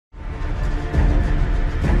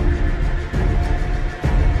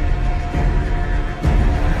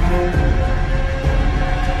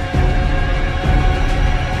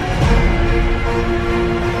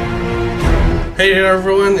Hey there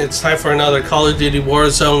everyone, it's time for another Call of Duty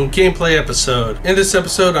Warzone gameplay episode. In this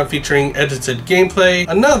episode I'm featuring edited gameplay,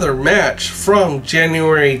 another match from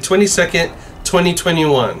January 22nd,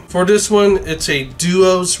 2021. For this one, it's a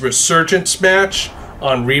duos resurgence match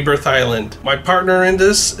on Rebirth Island. My partner in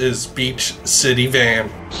this is Beach City Van.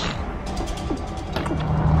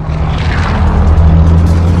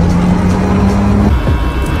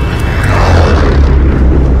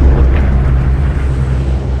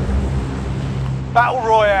 Battle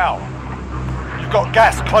Royale. You've got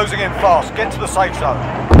gas closing in fast. Get to the safe zone.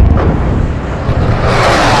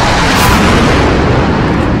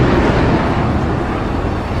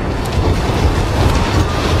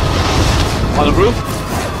 On the roof?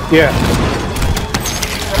 Yeah.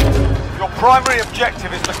 Your primary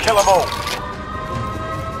objective is to kill them all.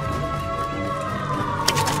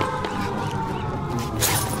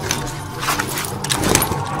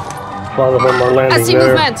 A lot of them are landing I see there.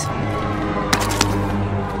 movement.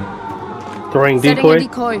 Throwing Setting decoy. a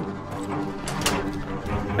decoy.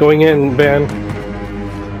 Going in, Van.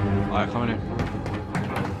 Alright, coming in.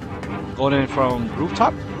 Going in from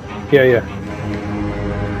rooftop? Yeah, yeah.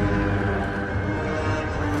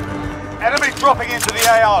 Enemy dropping into the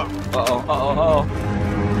AO. Uh-oh.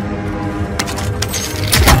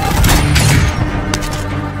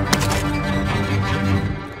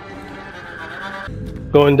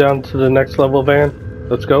 Going down to the next level, Van.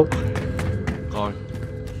 Let's go. Going.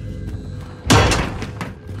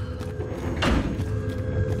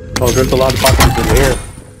 Oh, there's a lot of boxes in here.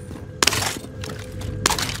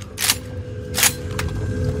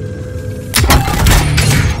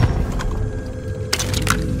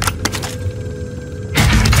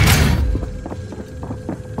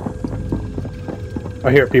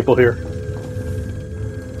 I hear people here.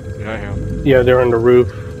 Yeah, I hear him. Yeah, they're on the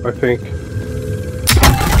roof, I think.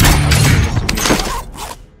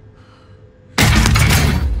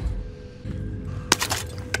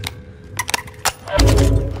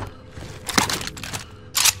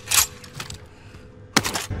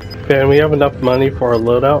 Van, we have enough money for a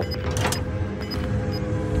loadout?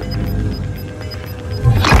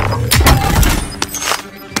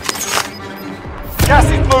 Gas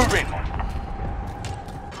is moving.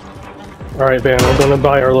 Alright, Van, I'm gonna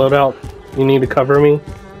buy our loadout. You need to cover me,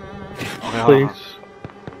 please.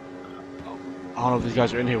 I don't know if these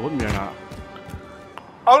guys are in here with me or not.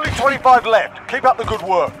 Only 25 left. Keep up the good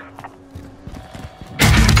work.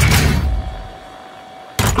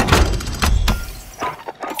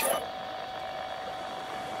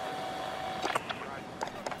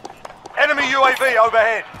 Enemy UAV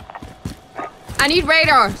overhead. I need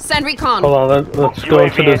radar. Send recon. Hold on, let's go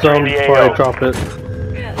into the zone before I drop it.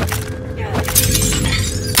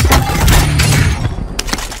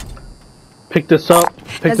 Pick this up.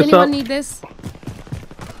 Pick Does this anyone up. need this?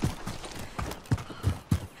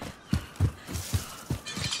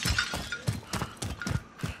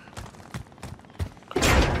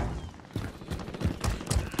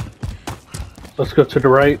 Let's go to the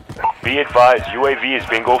right. Be advised, UAV is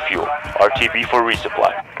bingo fuel. RTB for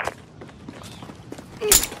resupply.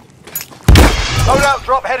 Loadout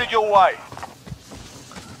drop headed your way.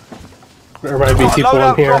 There might be people in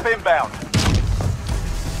Loadout here. drop inbound.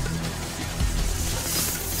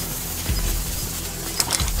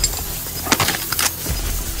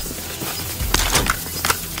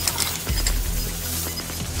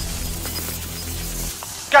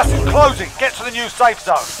 Gas is closing. Get to the new safe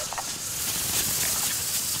zone.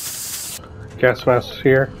 Gas masks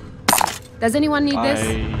here. Does anyone need I this?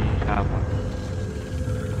 have one.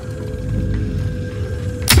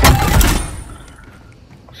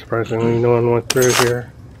 Surprisingly, no one went through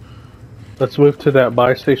here. Let's move to that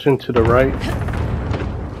buy station to the right.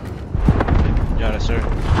 Yeah, yes, sir.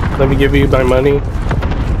 Let me give you my money.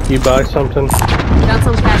 You buy something. Got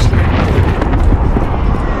some cash here.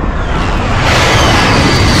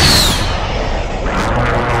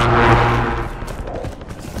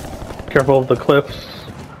 Careful of the cliffs.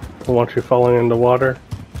 I don't want you falling in the water.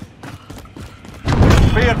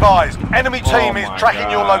 Be advised, enemy team is my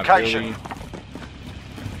tracking your God, location. really?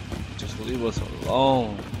 Just leave us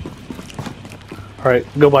alone. Alright,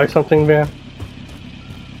 go buy something, Van.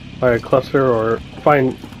 Buy a cluster or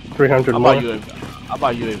find 300 more. I'll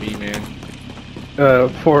buy UAV, man.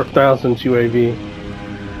 4,000 UAV.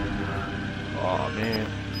 Oh, man.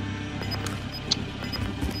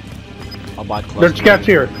 I'll buy cluster. There's cats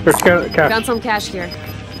here. There's cash. Got some cash here.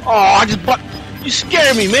 Oh, I just bought. You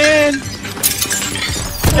scared me, man.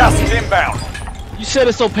 Gas is inbound. You said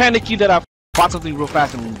it so panicky that I bought something real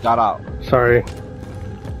fast and got out. Sorry.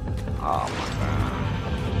 Oh my god.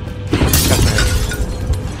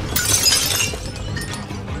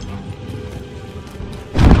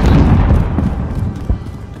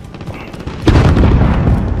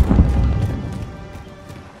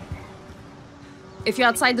 If you're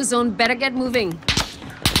outside the zone, better get moving.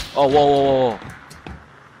 Oh, whoa.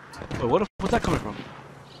 Wait, where the f was that coming from?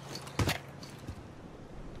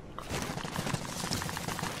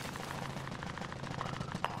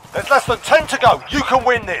 There's less than 10 to go. You can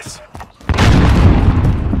win this.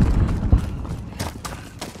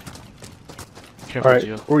 Careful, Alright,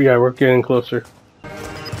 Gio. we're getting closer.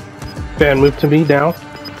 Van, move to me now.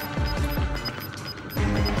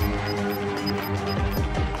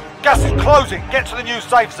 Gas is closing. Get to the new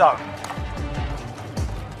safe zone.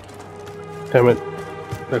 Damn it.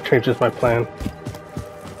 That changes my plan.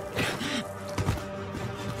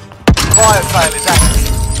 Fire sale is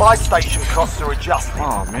active. Buy station costs are adjusted.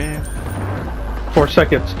 Oh, man. 4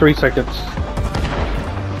 seconds, 3 seconds.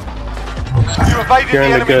 You evaded You're the in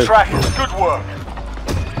the enemy good. trackers. Good work.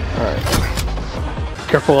 Alright.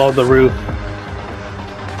 Careful of the roof.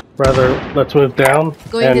 Rather, let's move down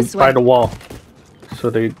Going and this way. by the wall. So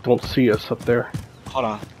they don't see us up there. Hold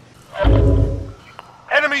on.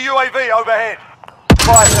 Enemy UAV overhead.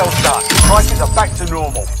 Fire sale's done. Prices are back to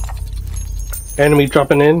normal. Enemy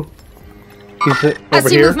dropping in. He's I over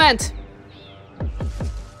see here. movement. You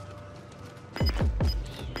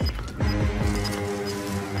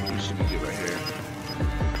should be good right here.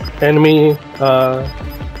 Enemy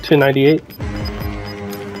 298.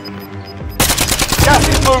 Gas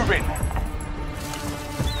is moving.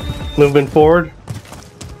 Moving forward.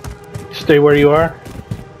 Stay where you are.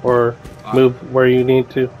 Or move where you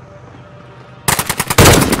need to.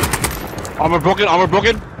 Armor broken.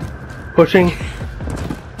 Pushing.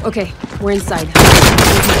 Okay, we're inside.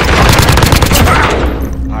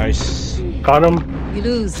 Nice. Got him. You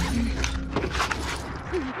lose.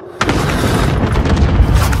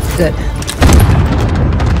 Good.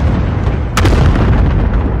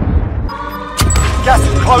 Gas is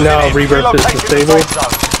closing Now in. Rebirth is Relocating the disabled. safe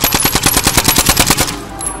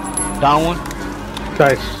zone. Down one.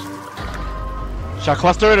 Nice. Should I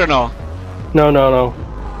cluster it or no? No.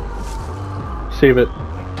 Save it.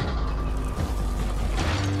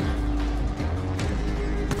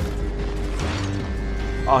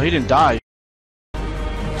 Oh, he didn't die.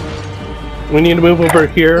 We need to move over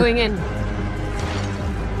here. Going in.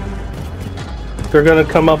 They're gonna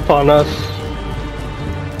come up on us.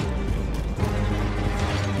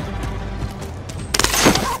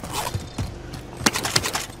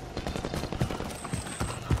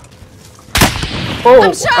 Oh!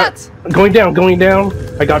 I'm shot! Going down.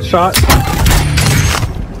 I got shot.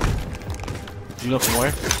 Do you know from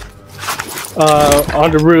where?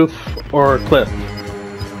 On the roof or cliff.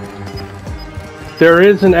 There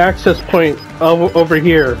is an access point over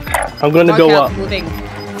here. I'm gonna go Mark out, up. moving. You've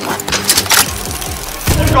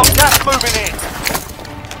got gas moving in.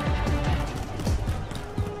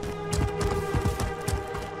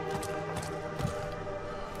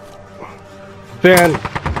 Van,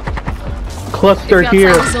 cluster If you're here,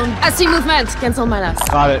 outside the zone, I see movement. Cancel my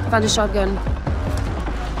last. Got it. Found a shotgun.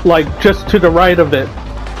 like just to the right of it.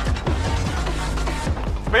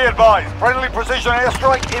 Be advised. Friendly precision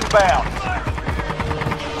airstrike inbound.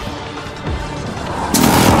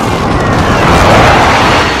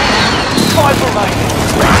 Five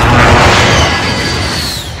remaining.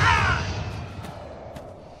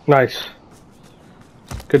 Nice.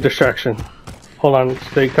 Good distraction. Hold on,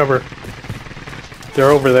 stay cover. They're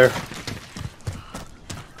over there.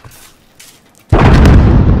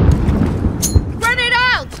 Grenade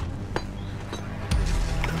out!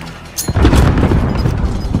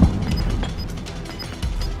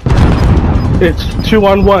 It's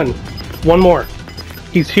 2-on-1. One more.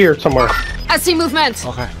 He's here somewhere. I see movement.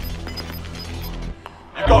 Okay.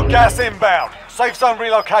 You've got gas inbound. Safe zone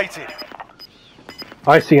relocated.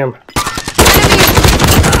 I see him.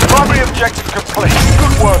 Primary objective complete.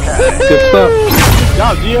 Good work out there. Good stuff. Good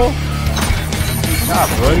job, Gio. Good job,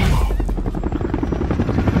 buddy.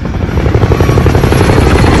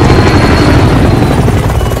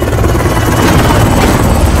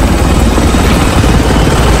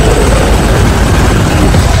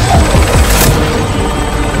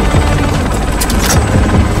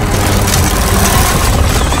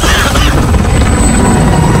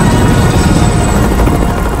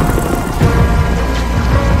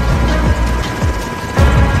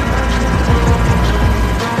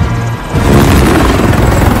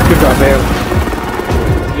 Good job, man.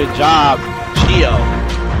 Good job, Gio.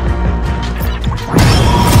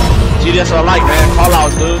 Gee, that's what I like, man. Call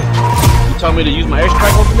outs, dude. You told me to use my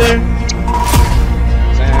airstrike over there?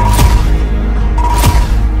 Saying.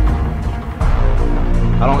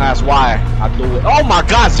 I don't ask why. I do it. Oh my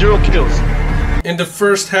god, 0 kills. In the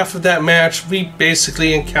first half of that match, we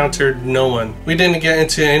basically encountered no one. We didn't get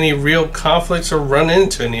into any real conflicts or run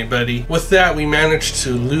into anybody. With that, we managed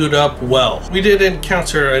to loot up well. We did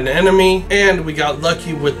encounter an enemy, and we got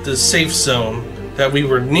lucky with the safe zone, that we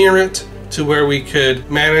were near it to where we could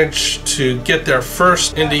manage to get there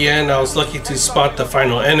first. In the end, I was lucky to spot the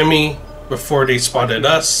final enemy before they spotted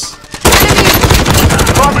us.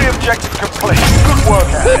 Primary objective complete. Good work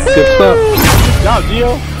out there. Good stuff. Good job,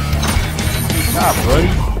 Gio. Good job,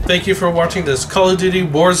 buddy. Thank you for watching this Call of Duty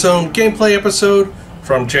Warzone gameplay episode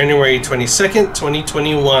from January 22nd,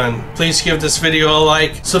 2021. Please give this video a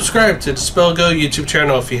like, subscribe to the SpellGo YouTube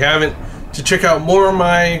channel if you haven't, to check out more of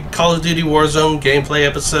my Call of Duty Warzone gameplay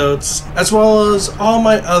episodes, as well as all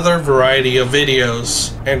my other variety of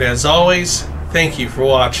videos. And as always, thank you for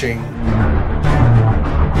watching.